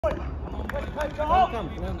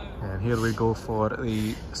And here we go for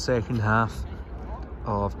the second half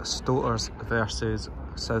of Stoaters versus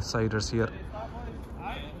Southsiders here.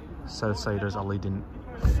 Southsiders are leading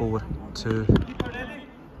 4-2.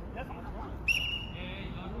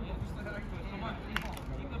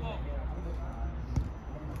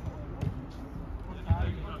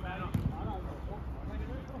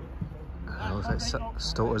 Looks like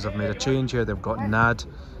Stoaters have made a change here. They've got Nad,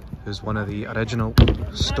 who's one of the original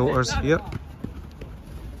Stoaters here,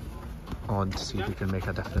 on to see if he can make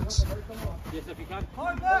a difference. Yes, if you can.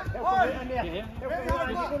 Come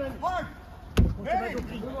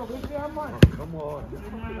on.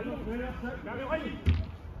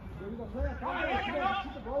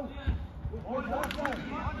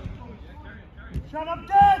 Shut up,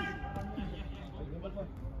 Dad!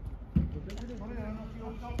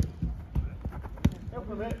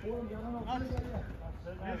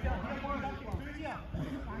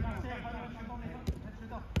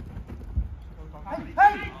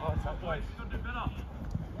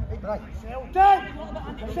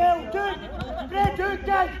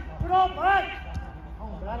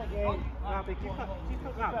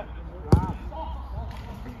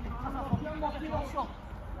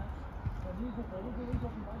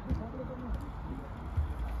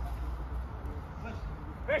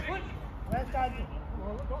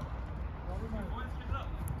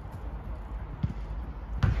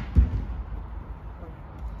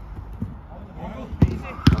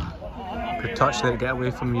 Good touch there to get away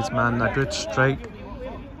from his man, a good strike.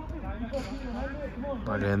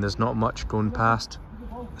 But again, there's not much going past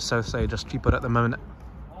the Southsiders keeper at the moment.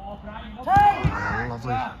 Oh,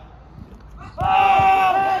 lovely.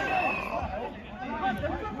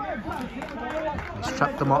 He's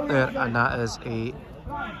tripped him up there, and that is a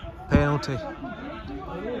penalty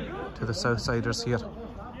to the Southsiders here.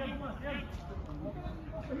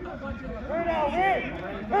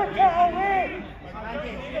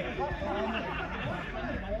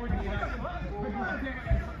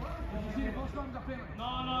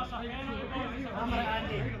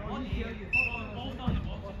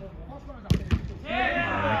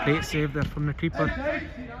 Great save there from the keeper.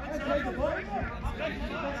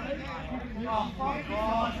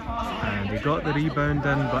 And he got the rebound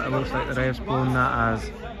in, but it looks like the ref's blown that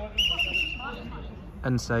as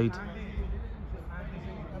inside.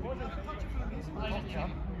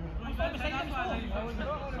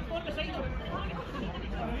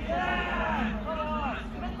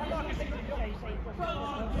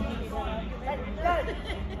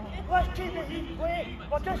 Let's keep it in play.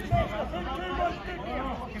 We're just messing the thing too much, didn't we?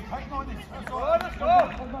 Let's go.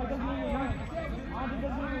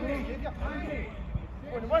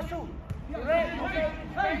 With the whistle.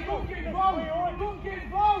 Hey, don't get involved. Don't get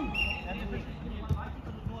involved.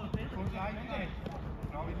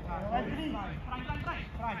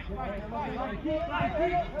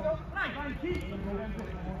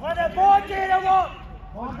 Let the ball get him up.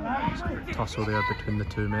 Tussle there between the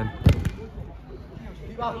two men.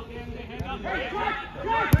 Don't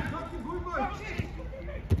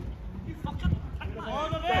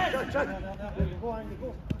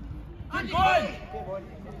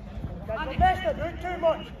mess the root too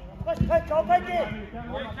much. Let's pick up again.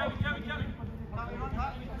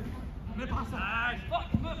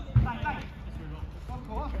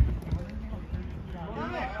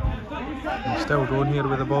 He's still going here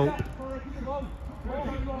with the ball.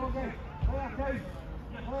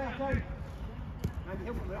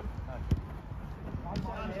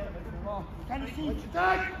 Can you see?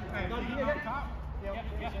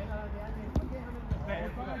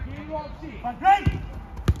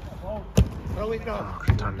 Oh,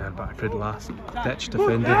 good turn there, but a good last ditch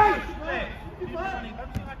defending.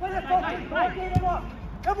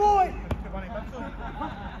 Come on!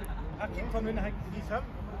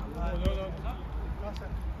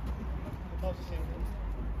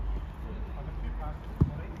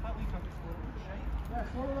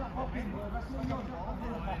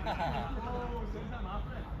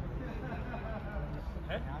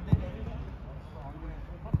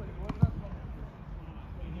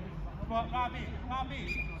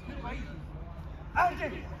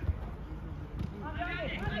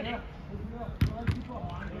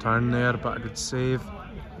 Turn there, but a good save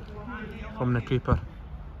from the keeper.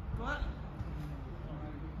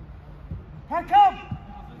 Pick up!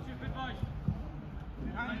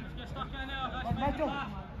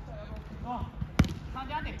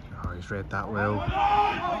 Oh, he's read that well.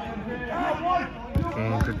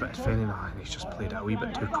 Again, good bit of defending. Oh, and he's just played it a wee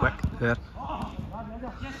bit too quick there.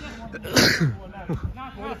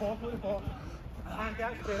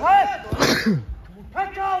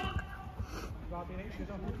 Pick up!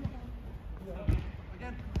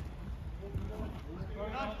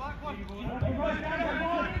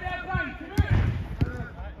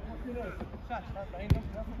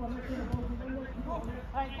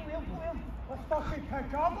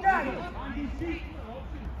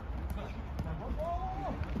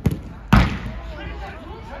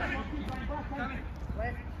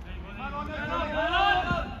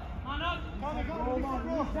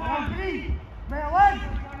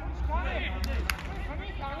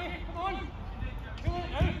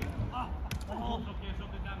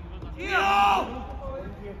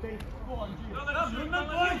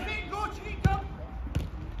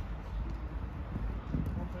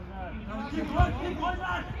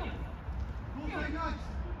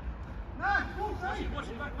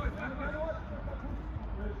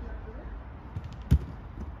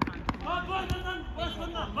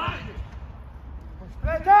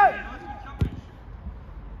 Spread out!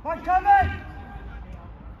 One coming!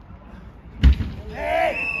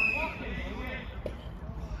 Hey!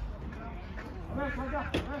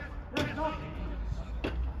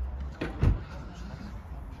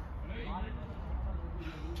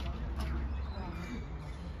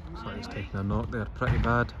 So he's taking a knock there, pretty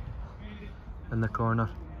bad in the corner.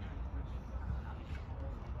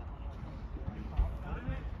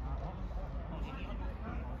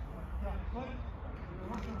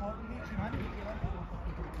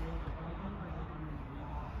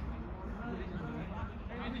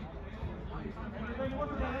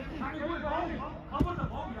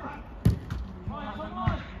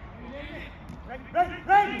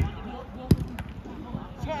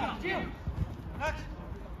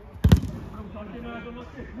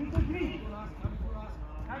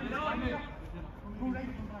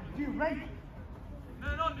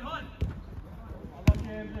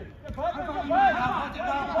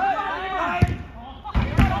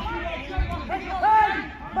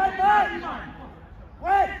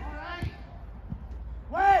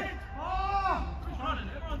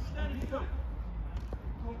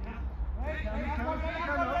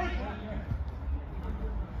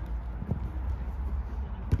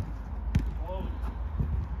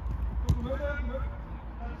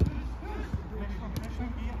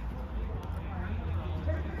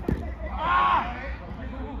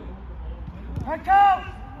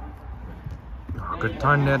 Oh, good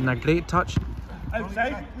turn there and a great touch.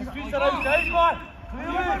 Outside. The streets are outside, man.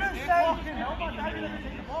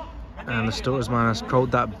 And the Stoaters man has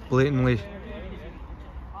called that blatantly,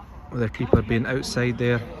 with the keeper being outside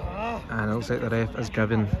there, and it looks like the ref is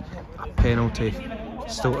giving a penalty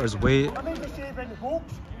Stoaters way. I made the save in the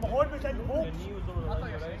box. My horn was in the box.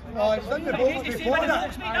 No, it's in the box before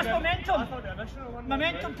that. That's momentum.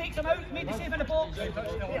 Momentum takes him out. Made the save in the box.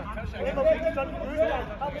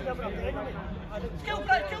 Skill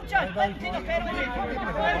check. Let him take a penalty.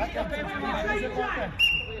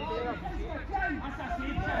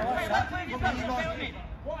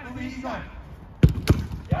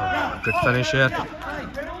 Good finish here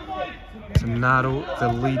to narrow the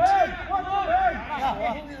lead.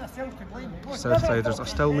 Southsiders are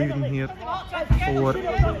still leading here 4,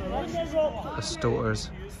 the Stoaters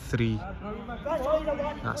 3.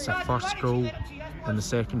 That's the first goal in the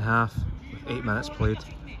second half with 8 minutes played.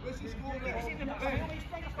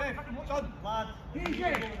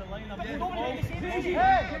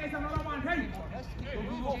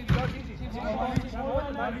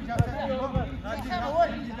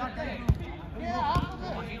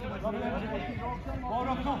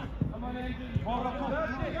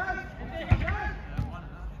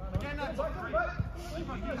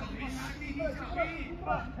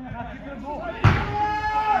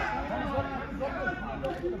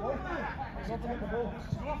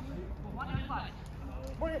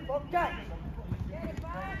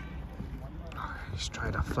 He's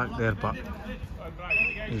tried a flick there, but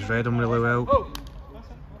he's read him really well.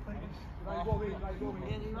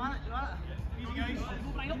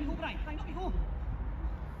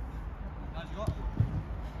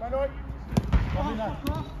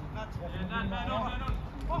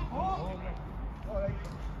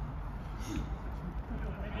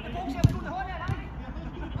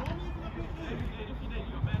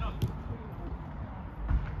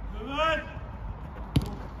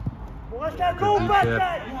 Let's get goal back there!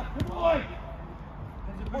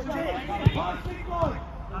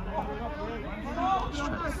 Just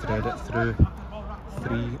trying to thread it through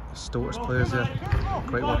 3 Stoaters players there.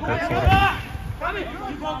 Quite worked out for him.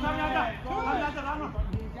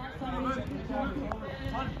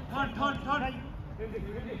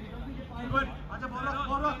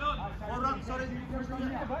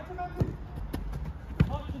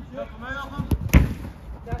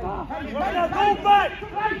 Go back!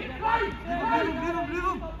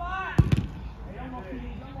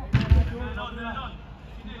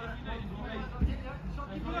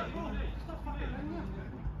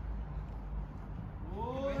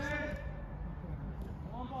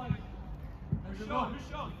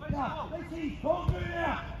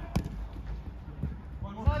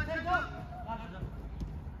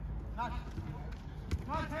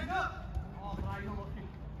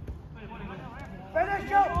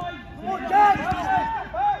 Finish up! More chance!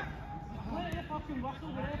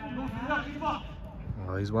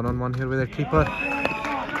 Oh, he's one-on-one here with their keeper.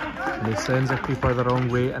 And he sends their keeper the wrong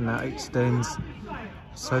way, and that extends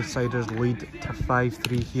Southsiders' lead to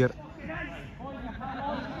 5-3 here.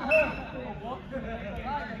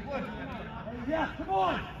 Yeah, come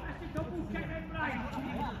on!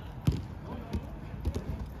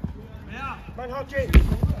 Man, hard change.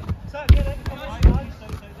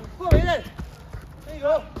 Go in it. There you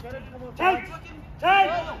go. Take!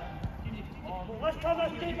 Take! Let's try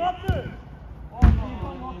that game up there.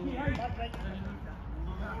 That's right.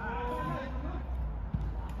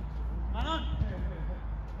 Man on.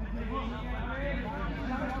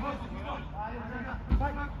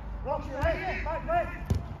 Back. Rock your right. Back, back.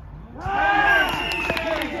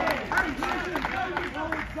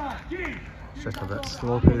 Just a bit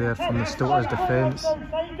sloppy there from the Stoaters defence, and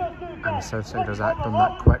the Southsiders act on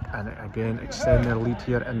that quick and again extend their lead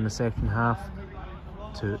here in the second half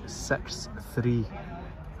to 6-3.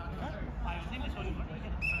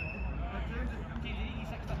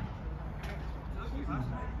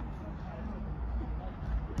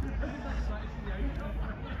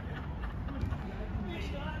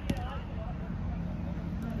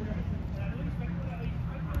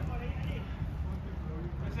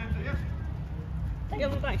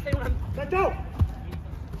 Let go!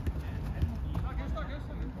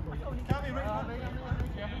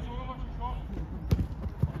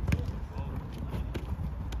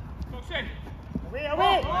 Away,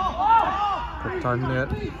 away! Good turn there.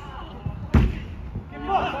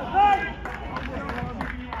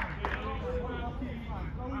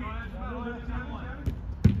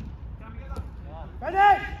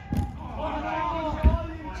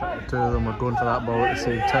 So the two of them were going for that ball at the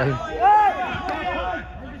same time.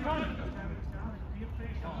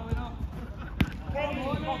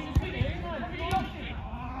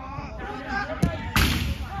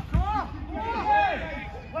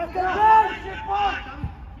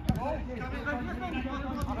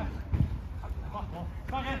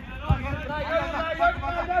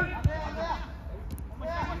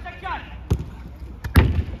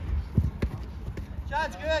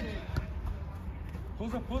 Chad's good.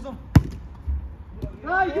 Pulls him, pulls him.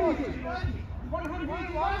 Right, easy. Run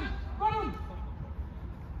him.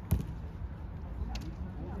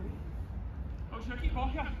 Oh, should I keep on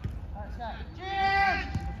here?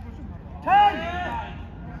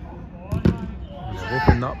 They've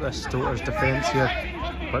opened up this Stoaters defence here,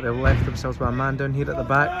 but they've left themselves with a man down here at the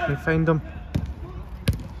back. Can you find him?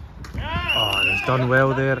 Oh, he's done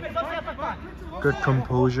well there. Good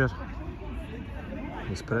composure.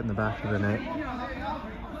 He's put it in the back of the net.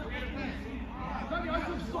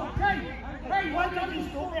 Hey, why don't you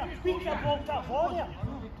stop there? Speak your blocked that ball there.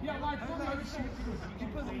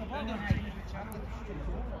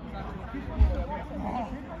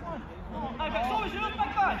 Hey, but so is yours,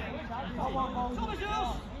 big man. So is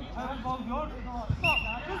yours.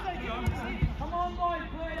 Come on, boys,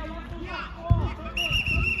 play the whistle.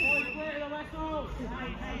 Boys, play the whistle.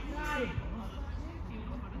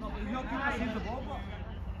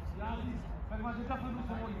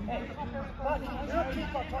 Hey, your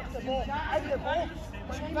keeper touched the ball. In the ball.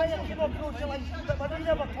 Now your keeper goes to like, but he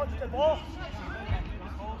never touched the ball.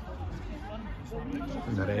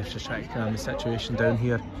 And the refs just trying to calm the situation down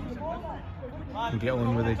here and get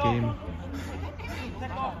on with the game.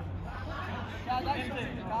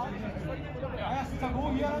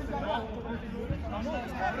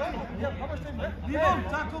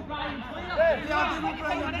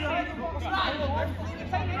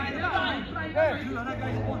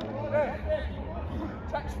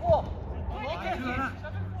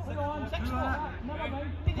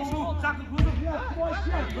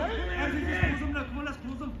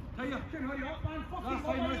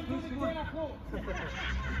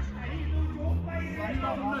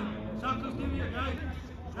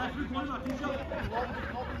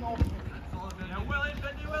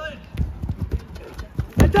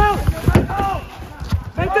 Head down!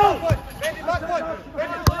 Head down! Ready, backward!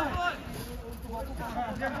 Ready, backward!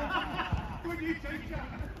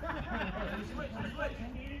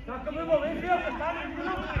 Come on, in here, stand in.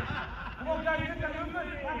 Come on, guys, get down.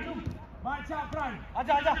 March out, Brian.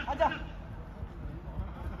 Aja.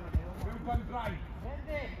 Welcome, Brian.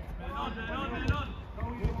 On.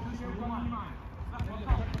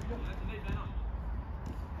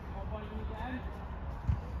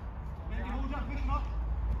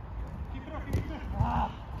 Keep it up.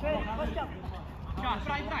 Okay, let's go.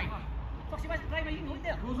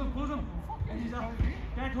 Close him.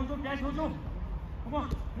 Get hold him. Come on,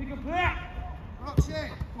 make a play.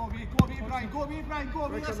 Go away, Brian. Go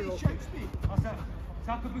away, that's it, shouts me. That's it.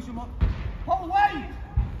 Tackle, push him up. Pull away!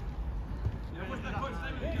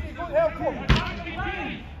 Help him!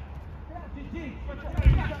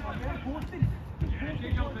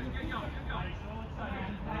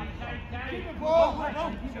 Keep the ball!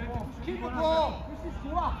 Keep the ball!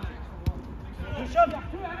 Push him.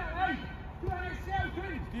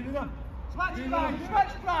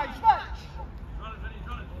 Smash, Brian!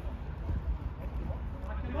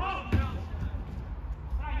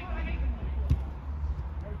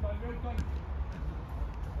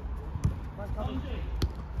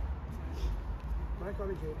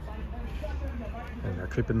 And they're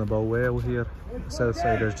keeping the ball well here. The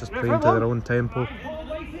Southsiders just playing to their own tempo.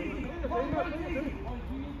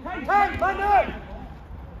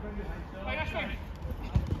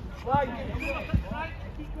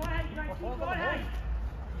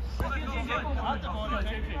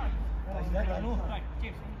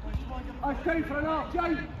 I've come for an arc,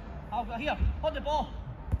 Jay! I'll go here, hold the ball.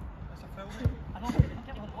 That's a foul. I know, I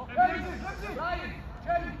can't hold the ball. Ryan,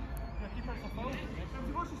 Jay!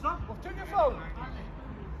 Well, turn your phone!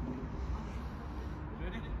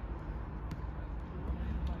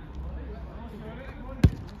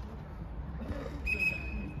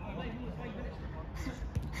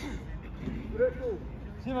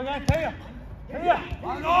 See him again, Here.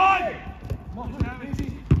 On! Easy.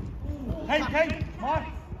 Hey, Mark.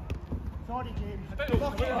 Sorry, James.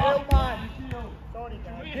 Fucking hell, man. Sorry,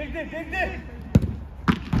 guys. Dig this.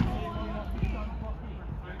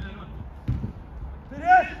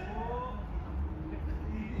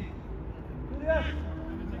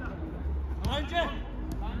 Around you.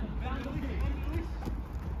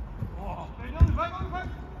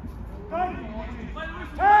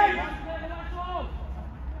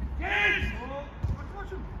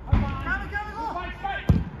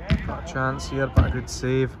 Got a chance here, but a good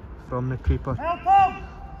save from the keeper. Help him!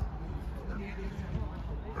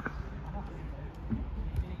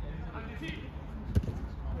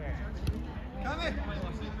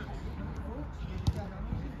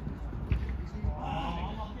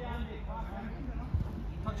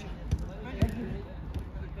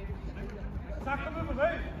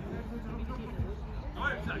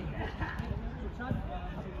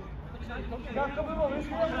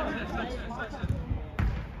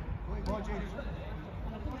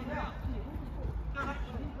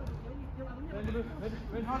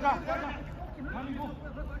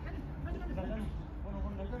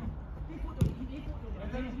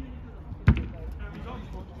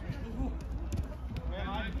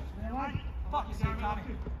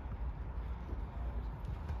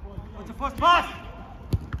 What's the first pass?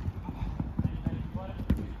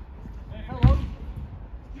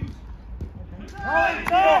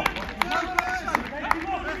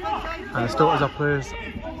 And the Stoaters are players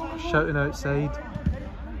shouting outside.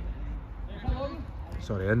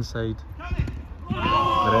 Sorry, inside. The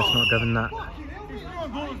ref's not giving that.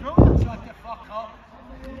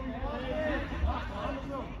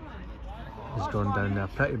 He's gone down there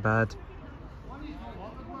pretty bad.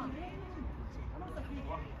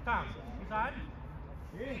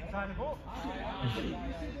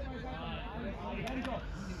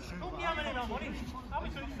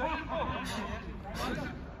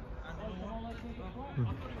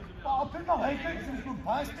 I'll put my leg out if he's going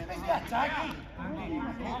past me, make the attack.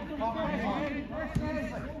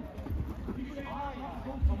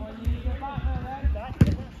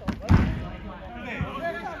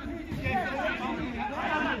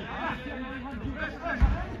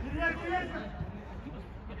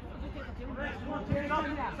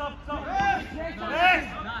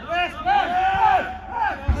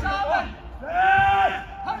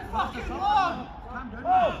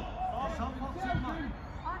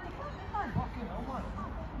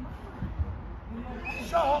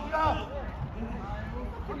 Shut up now!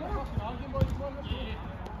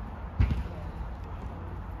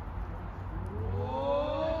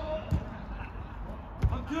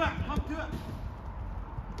 Come to it!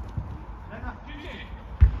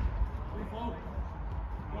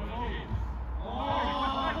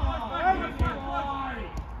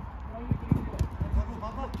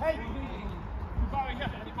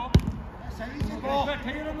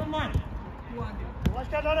 Let's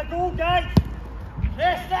get another goal, guys!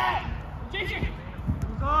 There's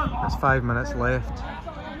 5 minutes left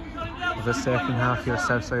of the second half here.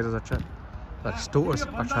 Southsiders are the Stoaters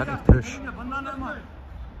are trying to push,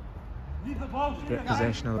 get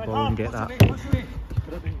possession of the ball and get that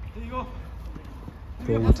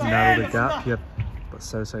goal to narrow the gap here.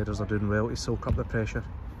 Southsiders are doing well to soak up the pressure.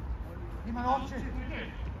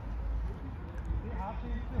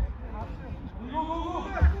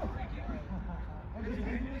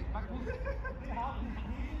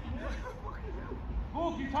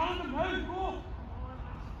 Go, keep telling them now, go!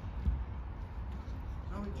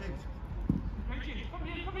 Come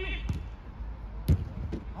here, come here!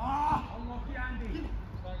 Unlucky Andy!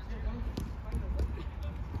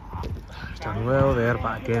 He's done well there,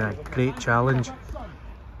 but again a great challenge.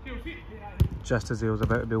 Just as he was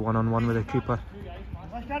about to be one-on-one with the keeper.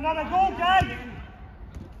 Let's get another goal, guys!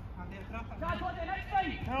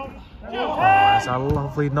 Oh, that's a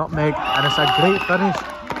lovely nutmeg, and it's a great finish.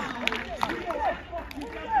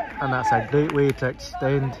 And that's a great way to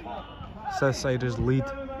extend Southsiders' lead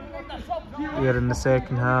here in the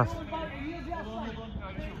second half.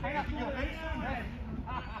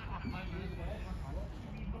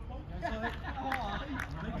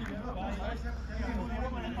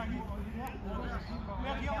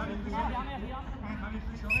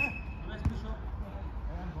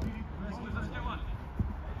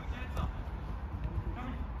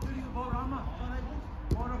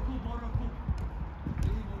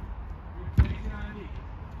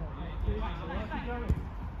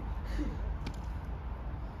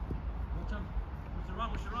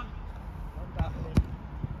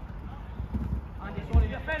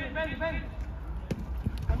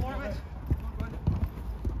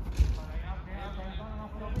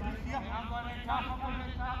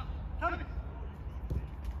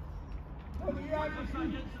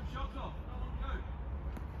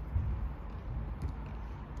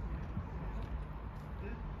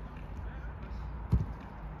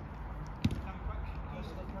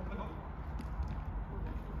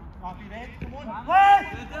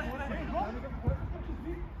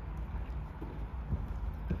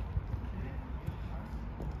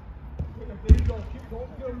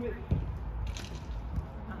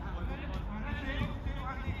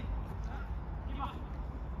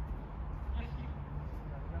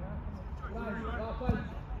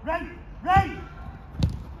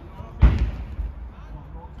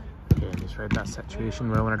 Again, he's read that situation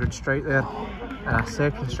well, and a good strike there, and a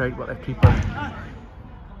second strike with the keeper.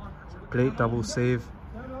 Great double save.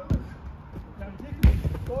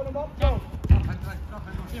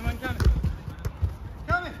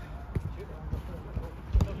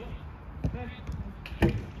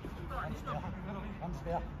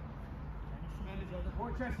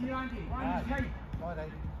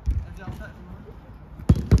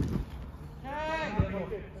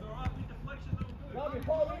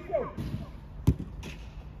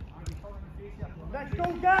 Let's go,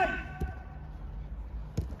 guys!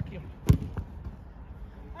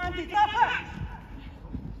 Andy, tap it!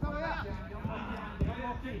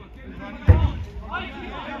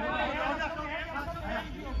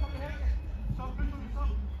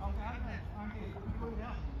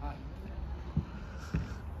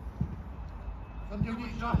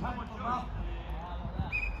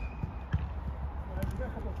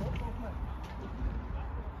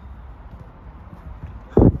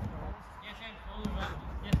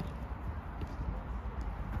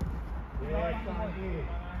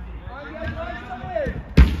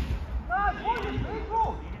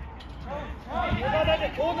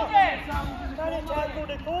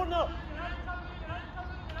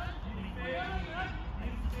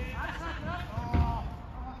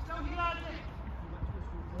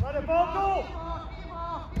 Let the ball go!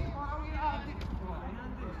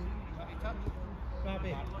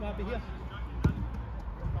 Grab it here.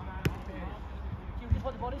 Just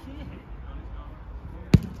hold the body, see?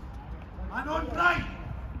 And on right!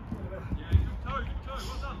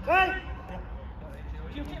 Hey!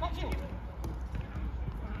 Jill, take that, Jill.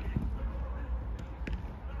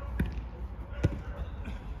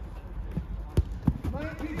 And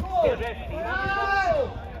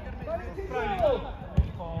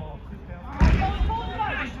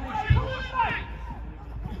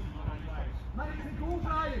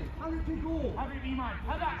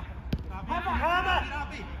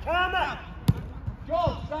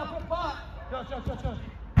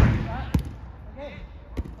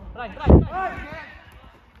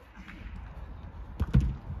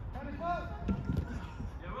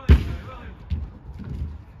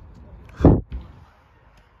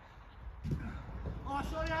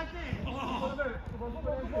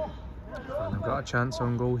they've got a chance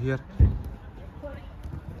on goal here.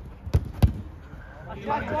 A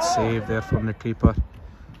good save there from the keeper.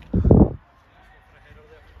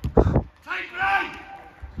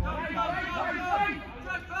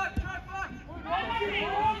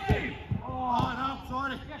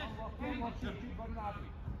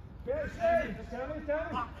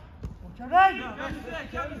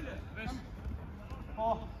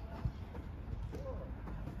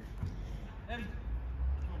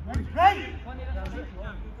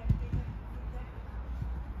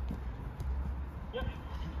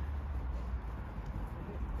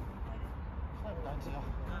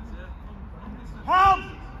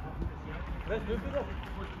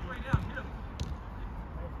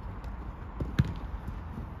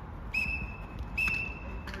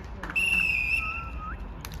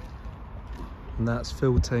 And that's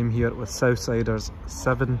full time here with Southsiders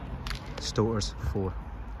 7, Stoaters 4.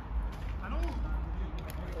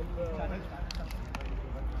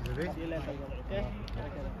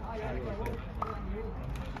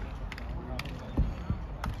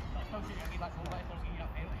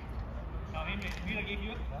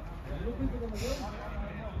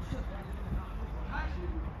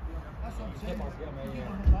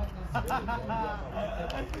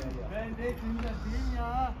 Wenn das in der Team,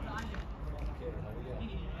 ja.